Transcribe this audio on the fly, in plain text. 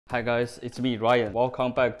Hi guys, it's me Ryan.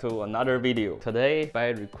 Welcome back to another video. Today, by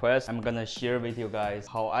request, I'm gonna share with you guys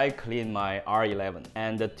how I clean my R11.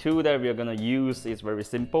 And the tool that we're gonna use is very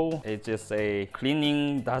simple. It's just a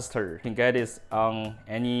cleaning duster. You can get this on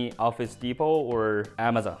any Office Depot or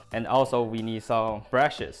Amazon. And also we need some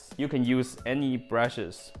brushes. You can use any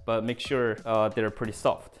brushes, but make sure they're pretty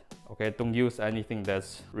soft. Okay, don't use anything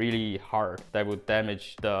that's really hard that would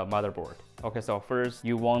damage the motherboard. Okay, so first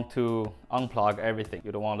you want to unplug everything.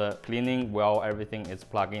 You don't want the cleaning while everything is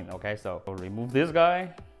plugged in. Okay, so remove this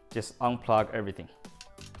guy, just unplug everything.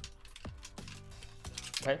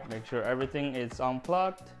 Okay, make sure everything is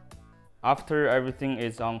unplugged. After everything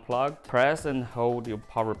is unplugged, press and hold your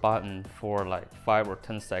power button for like 5 or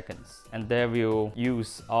 10 seconds. And that will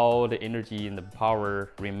use all the energy and the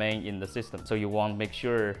power remain in the system. So you want to make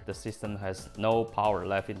sure the system has no power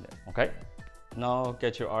left in there, okay? Now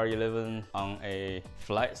get your R11 on a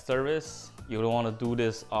flight service. You don't want to do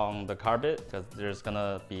this on the carpet because there's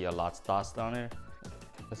gonna be a lot of dust on it.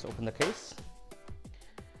 Let's open the case.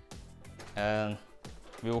 And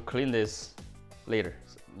we will clean this later.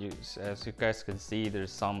 As you guys can see,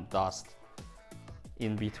 there's some dust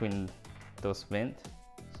in between those vents.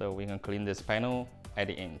 So we can clean this panel at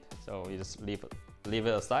the end. So you just leave it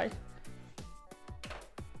aside.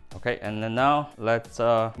 Okay, and then now let's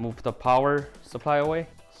move the power supply away.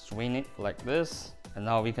 Swing it like this. And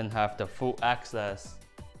now we can have the full access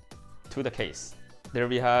to the case. There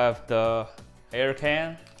we have the air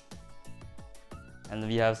can. And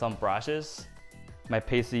we have some brushes. My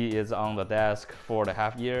PC is on the desk for the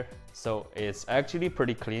half year, so it's actually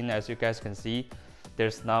pretty clean. As you guys can see,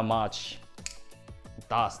 there's not much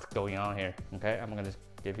dust going on here. Okay, I'm gonna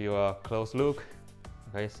give you a close look.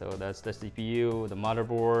 Okay, so that's the CPU, the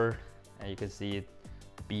motherboard, and you can see it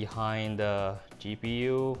behind the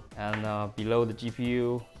GPU and below the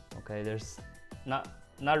GPU. Okay, there's not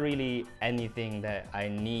really anything that I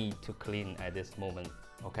need to clean at this moment.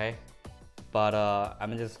 Okay. But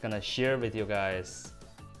I'm just gonna share with you guys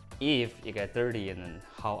if it get dirty and then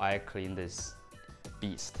how I clean this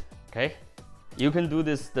beast, okay? You can do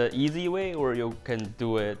this the easy way or you can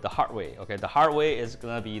do it the hard way, okay? The hard way is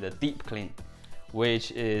gonna be the deep clean,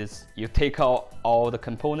 which is you take out all the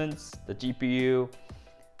components, the GPU,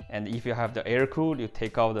 and if you have the air cooled, you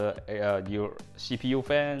take out the your CPU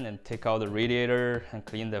fan and take out the radiator and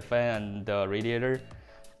clean the fan and the radiator.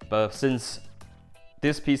 But since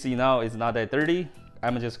this PC now is not that dirty,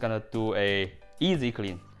 I'm just gonna do a easy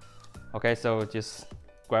clean. Okay, so just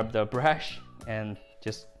grab the brush and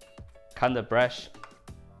just kind of brush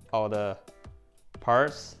all the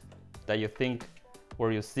parts that you think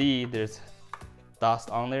or you see there's dust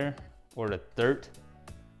on there or the dirt.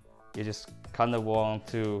 You just kind of want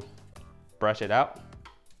to brush it out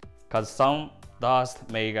because some dust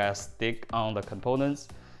may get stick on the components.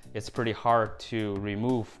 It's pretty hard to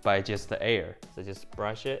remove by just the air. So just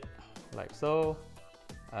brush it like so.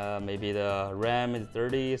 Maybe the RAM is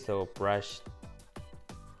dirty, so brush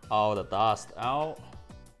all the dust out.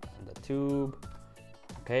 And the tube,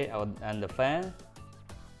 okay, and the fan.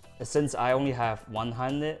 Since I only have one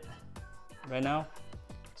handed right now,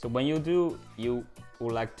 so when you do, you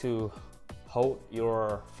would like to hold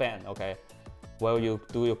your fan, okay? While you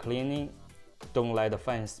do your cleaning, don't let the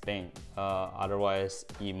fan spin, otherwise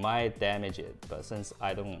it might damage it. But since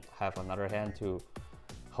I don't have another hand to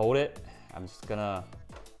hold it, I'm just gonna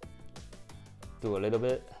do a little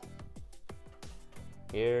bit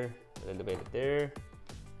here, a little bit there.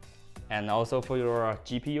 And also for your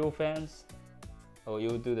GPU fans,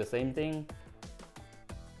 you do the same thing.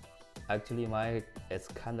 Actually it's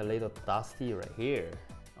kind of little dusty right here.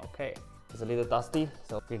 Okay, it's a little dusty,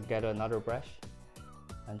 so we can get another brush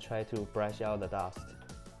and try to brush out the dust.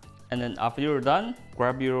 And then after you're done,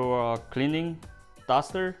 grab your cleaning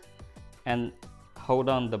duster and hold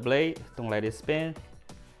on the blade, don't let it spin,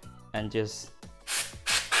 and just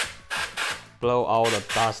blow all the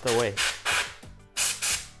dust away.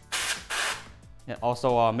 And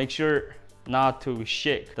also make sure not to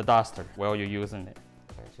shake the duster while you're using it.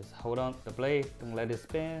 Okay, just hold on the blade, don't let it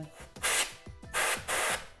spin,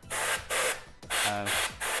 and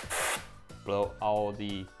blow all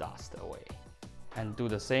the dust away. And do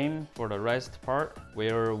the same for the rest part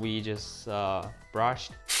where we just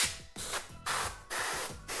brushed.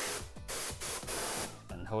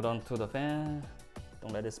 And hold on to the fan,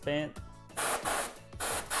 don't let it spin.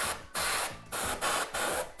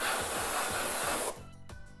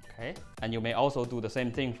 Okay, and you may also do the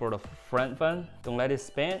same thing for the front fan, don't let it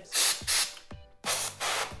spin.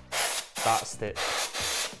 Dust it.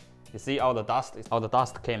 You see all the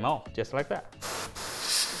dust came out just like that.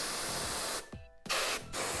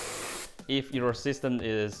 if your system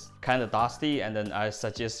is kind of dusty, and then I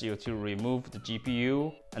suggest you to remove the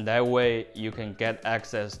GPU, and that way you can get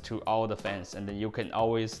access to all the fans, and then you can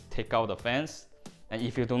always take out the fans. And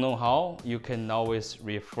if you don't know how, you can always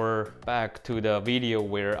refer back to the video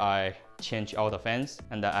where I change all the fans,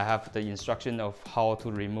 and I have the instruction of how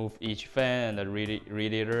to remove each fan and the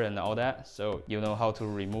radiator and all that, so you know how to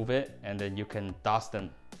remove it, and then you can dust them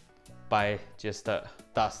by just a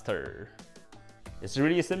duster. It's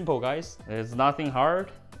really simple, guys. It's nothing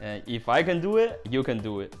hard, and if I can do it, you can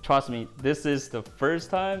do it. Trust me, this is the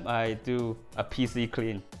first time I do a PC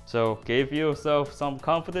clean, so give yourself some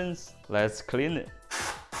confidence. Let's clean it.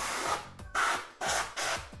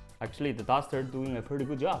 Actually, the duster doing a pretty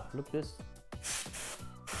good job. Look at this.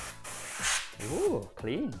 Ooh,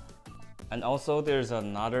 clean. And also there's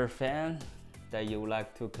another fan that you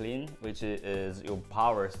like to clean, which is your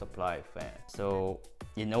power supply fan. So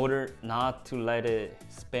in order not to let it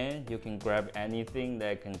spin, you can grab anything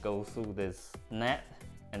that can go through this net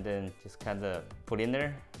and then just kind of put in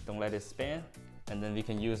there. Don't let it spin. And then we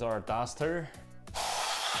can use our duster.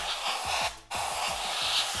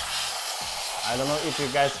 I don't know if you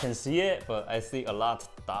guys can see it, but I see a lot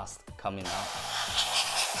of dust coming out.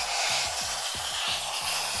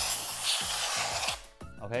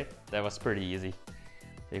 Okay, that was pretty easy.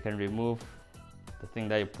 You can remove the thing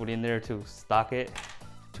that you put in there to stock it,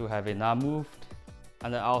 to have it not moved.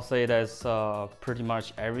 And then I'll say that's pretty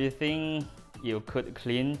much everything you could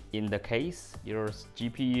clean in the case. Your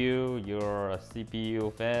GPU, your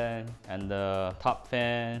CPU fan, and the top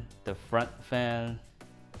fan, the front fan,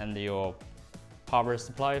 and your power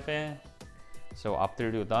supply fan. So after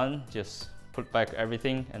you're done, just put back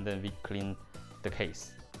everything and then we clean the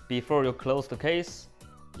case. Before you close the case,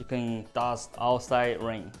 you can dust outside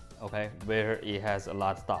ring, okay, where it has a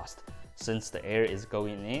lot of dust. Since the air is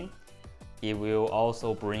going in, it will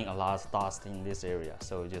also bring a lot of dust in this area.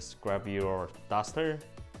 So just grab your duster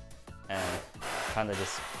and kind of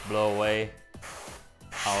just blow away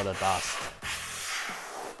all the dust.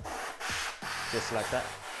 Just like that.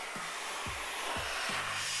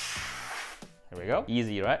 Here we go,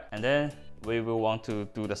 easy, right? And then we will want to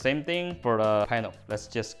do the same thing for the panel. Let's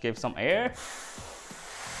just give some air.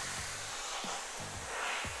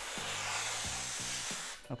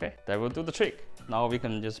 Okay, that will do the trick. Now we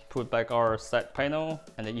can just put back our set panel,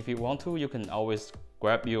 and then if you want to, you can always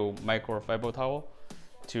grab your microfiber towel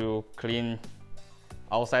to clean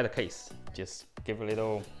outside the case. Just give a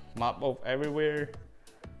little mop of everywhere.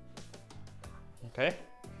 Okay.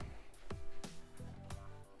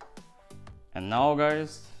 And now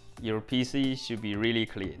guys, your PC should be really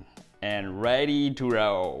clean and ready to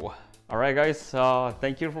roll. Alright guys,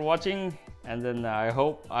 thank you for watching, and then I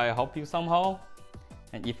hope I helped you somehow.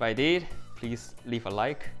 And if I did, please leave a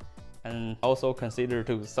like and also consider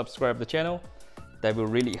to subscribe the channel. That will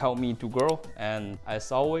really help me to grow. And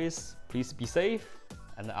as always, please be safe,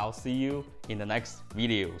 and I'll see you in the next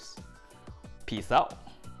videos. Peace out.